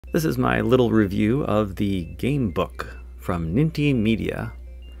This is my little review of the GameBook from Ninty Media.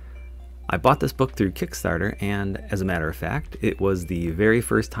 I bought this book through Kickstarter, and as a matter of fact, it was the very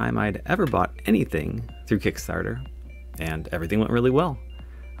first time I'd ever bought anything through Kickstarter, and everything went really well.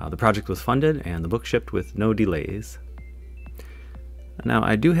 The project was funded and the book shipped with no delays. Now,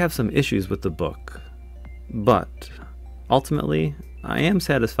 I do have some issues with the book, but ultimately, I am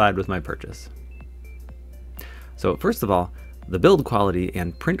satisfied with my purchase. So first of all, the build quality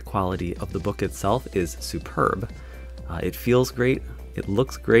and print quality of the book itself is superb. It feels great, it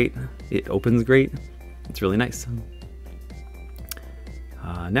looks great, it opens great. It's really nice.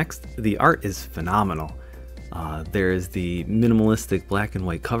 Next, the art is phenomenal. There's the minimalistic black and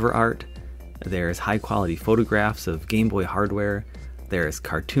white cover art. There's high quality photographs of Game Boy hardware. There's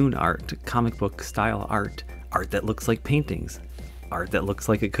cartoon art, comic book style art, art that looks like paintings, art that looks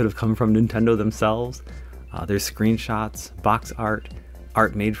like it could have come from Nintendo themselves. There's screenshots, box art,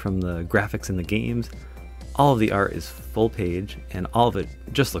 art made from the graphics in the games. All of the art is full page, and all of it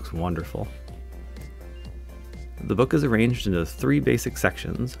just looks wonderful. The book is arranged into 3 basic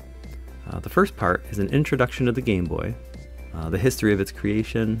sections. The first part is an introduction to the Game Boy, the history of its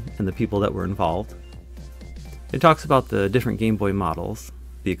creation, and the people that were involved. It talks about the different Game Boy models,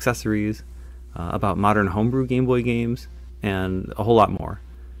 the accessories, about modern homebrew Game Boy games, and a whole lot more.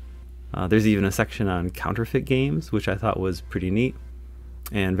 There's even a section on counterfeit games, which I thought was pretty neat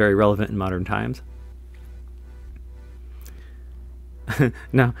and very relevant in modern times.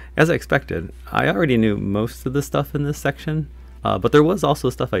 Now, as I expected, I already knew most of the stuff in this section, but there was also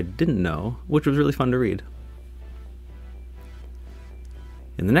stuff I didn't know, which was really fun to read.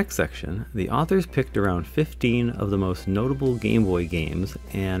 In the next section, the authors picked around 15 of the most notable Game Boy games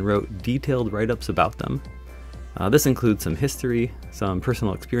and wrote detailed write-ups about them. This includes some history, some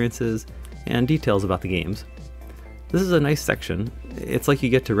personal experiences, and details about the games. This is a nice section. It's like you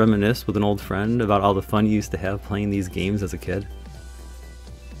get to reminisce with an old friend about all the fun you used to have playing these games as a kid.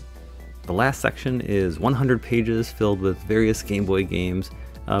 The last section is 100 pages filled with various Game Boy games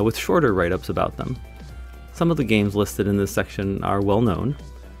with shorter write-ups about them. Some of the games listed in this section are well known,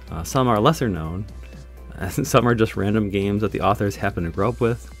 some are lesser known, and some are just random games that the authors happen to grow up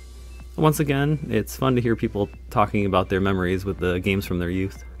with. Once again, it's fun to hear people talking about their memories with the games from their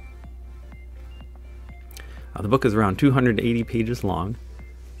youth. The book is around 280 pages long.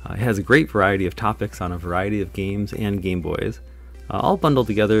 It has a great variety of topics on a variety of games and Game Boys, all bundled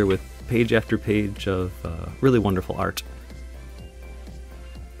together with page after page of really wonderful art.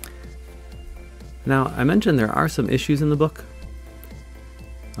 Now, I mentioned there are some issues in the book.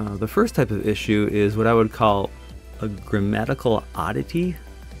 The first type of issue is what I would call a grammatical oddity.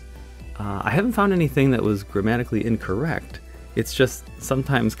 I haven't found anything that was grammatically incorrect. It's just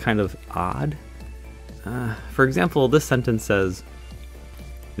sometimes kind of odd. For example, this sentence says,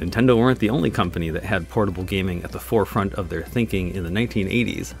 Nintendo weren't the only company that had portable gaming at the forefront of their thinking in the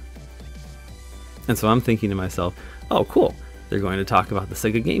 1980s. And so I'm thinking to myself, oh cool, they're going to talk about the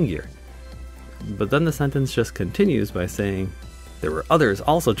Sega Game Gear. But then the sentence just continues by saying, there were others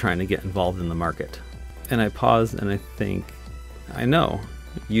also trying to get involved in the market. And I pause and I think, I know.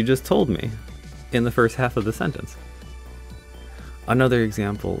 You just told me in the first half of the sentence. Another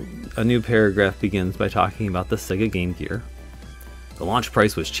example, a new paragraph begins by talking about the Sega Game Gear. The launch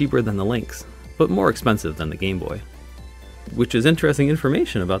price was cheaper than the Lynx, but more expensive than the Game Boy. Which is interesting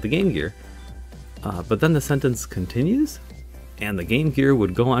information about the Game Gear. But then the sentence continues, and the Game Gear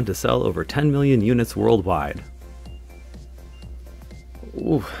would go on to sell over 10 million units worldwide.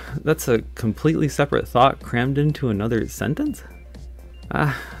 Ooh, that's a completely separate thought crammed into another sentence?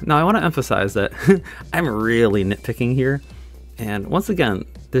 Now I want to emphasize that I'm really nitpicking here, and once again,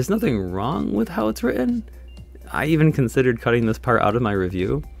 there's nothing wrong with how it's written. I even considered cutting this part out of my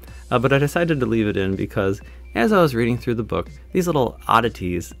review, but I decided to leave it in because as I was reading through the book, these little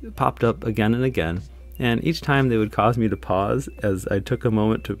oddities popped up again and again, and each time they would cause me to pause as I took a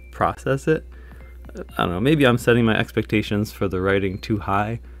moment to process it. I don't know, maybe I'm setting my expectations for the writing too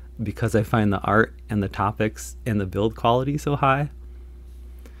high because I find the art and the topics and the build quality so high.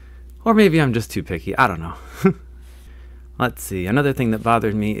 Or maybe I'm just too picky, I don't know. Let's see, another thing that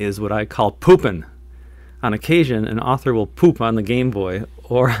bothered me is what I call pooping. On occasion, an author will poop on the Game Boy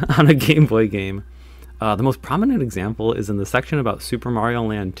or on a Game Boy game. The most prominent example is in the section about Super Mario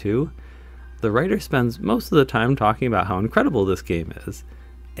Land 2. The writer spends most of the time talking about how incredible this game is,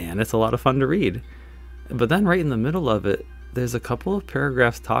 and it's a lot of fun to read. But then right in the middle of it, there's a couple of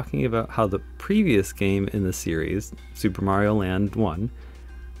paragraphs talking about how the previous game in the series, Super Mario Land 1,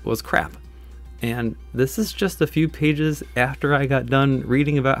 was crap. And this is just a few pages after I got done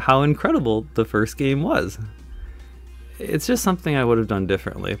reading about how incredible the first game was. it's just something I would have done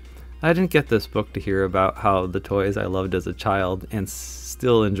differently. I didn't get this book to hear about how the toys I loved as a child and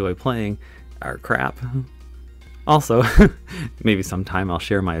still enjoy playing are crap. Also, maybe sometime I'll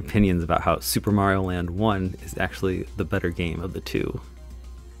share my opinions about how Super Mario Land 1 is actually the better game of the two.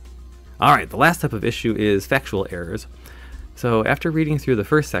 Alright, the last type of issue is factual errors. So after reading through the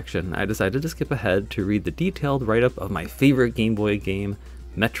first section, I decided to skip ahead to read the detailed write-up of my favorite Game Boy game,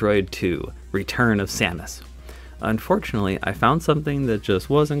 Metroid 2, Return of Samus. Unfortunately, I found something that just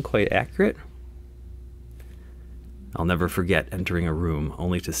wasn't quite accurate. I'll never forget entering a room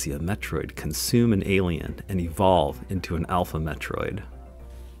only to see a Metroid consume an alien and evolve into an Alpha Metroid.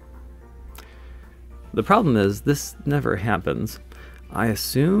 The problem is, this never happens. I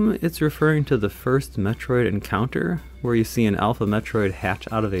assume it's referring to the first Metroid encounter, where you see an Alpha Metroid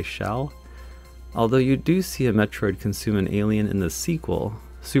hatch out of a shell, although you do see a Metroid consume an alien in the sequel,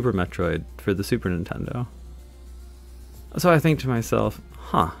 Super Metroid, for the Super Nintendo. So I think to myself,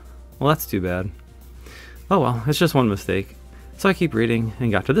 well that's too bad. Oh well, it's just one mistake. So I keep reading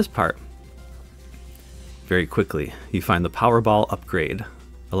and got to this part. Very quickly, you find the Power Ball upgrade,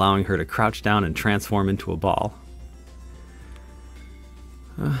 allowing her to crouch down and transform into a ball.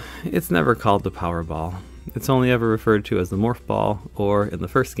 It's never called the Power Ball. It's only ever referred to as the Morph Ball, or in the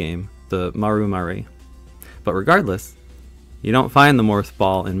first game, the Maru Mari. But regardless, you don't find the Morph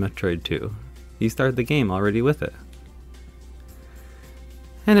Ball in Metroid 2. You start the game already with it.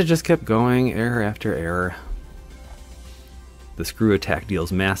 And it just kept going, error after error. The screw attack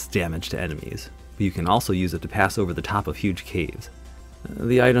deals mass damage to enemies, but you can also use it to pass over the top of huge caves.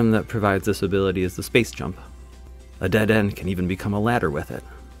 The item that provides this ability is the space jump. A dead end can even become a ladder with it.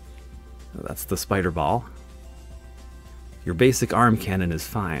 That's the Spider Ball. Your basic arm cannon is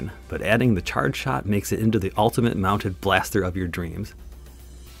fine, but adding the charge shot makes it into the ultimate mounted blaster of your dreams.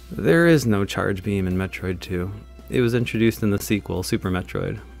 There is no charge beam in Metroid 2. It was introduced in the sequel, Super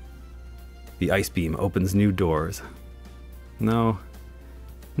Metroid. The ice beam opens new doors. No,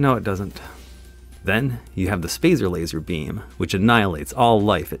 it doesn't. Then, you have the Spazer Laser Beam, which annihilates all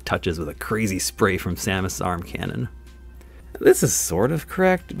life it touches with a crazy spray from Samus' arm cannon. This is sort of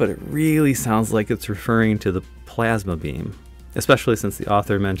correct, but it really sounds like it's referring to the Plasma Beam, especially since the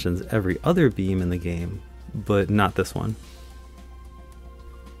author mentions every other beam in the game, but not this one.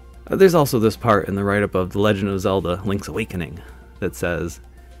 There's also this part in the write-up of The Legend of Zelda Link's Awakening that says,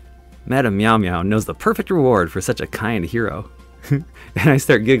 Madam MeowMeow knows the perfect reward for such a kind hero. And I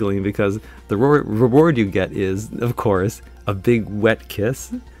start giggling because the reward you get is, of course, a big wet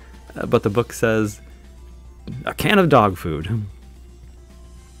kiss, but the book says, a can of dog food.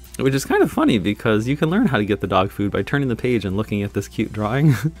 Which is kind of funny because you can learn how to get the dog food by turning the page and looking at this cute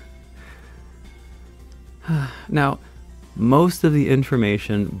drawing. Now, most of the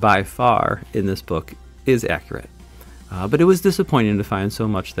information by far in this book is accurate, but it was disappointing to find so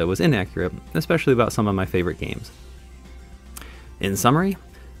much that was inaccurate, especially about some of my favorite games. In summary,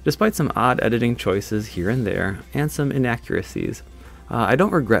 despite some odd editing choices here and there, and some inaccuracies, I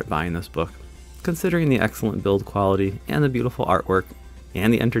don't regret buying this book, considering the excellent build quality and the beautiful artwork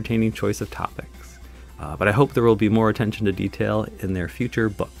and the entertaining choice of topics. But I hope there will be more attention to detail in their future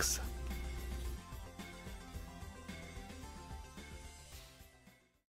books.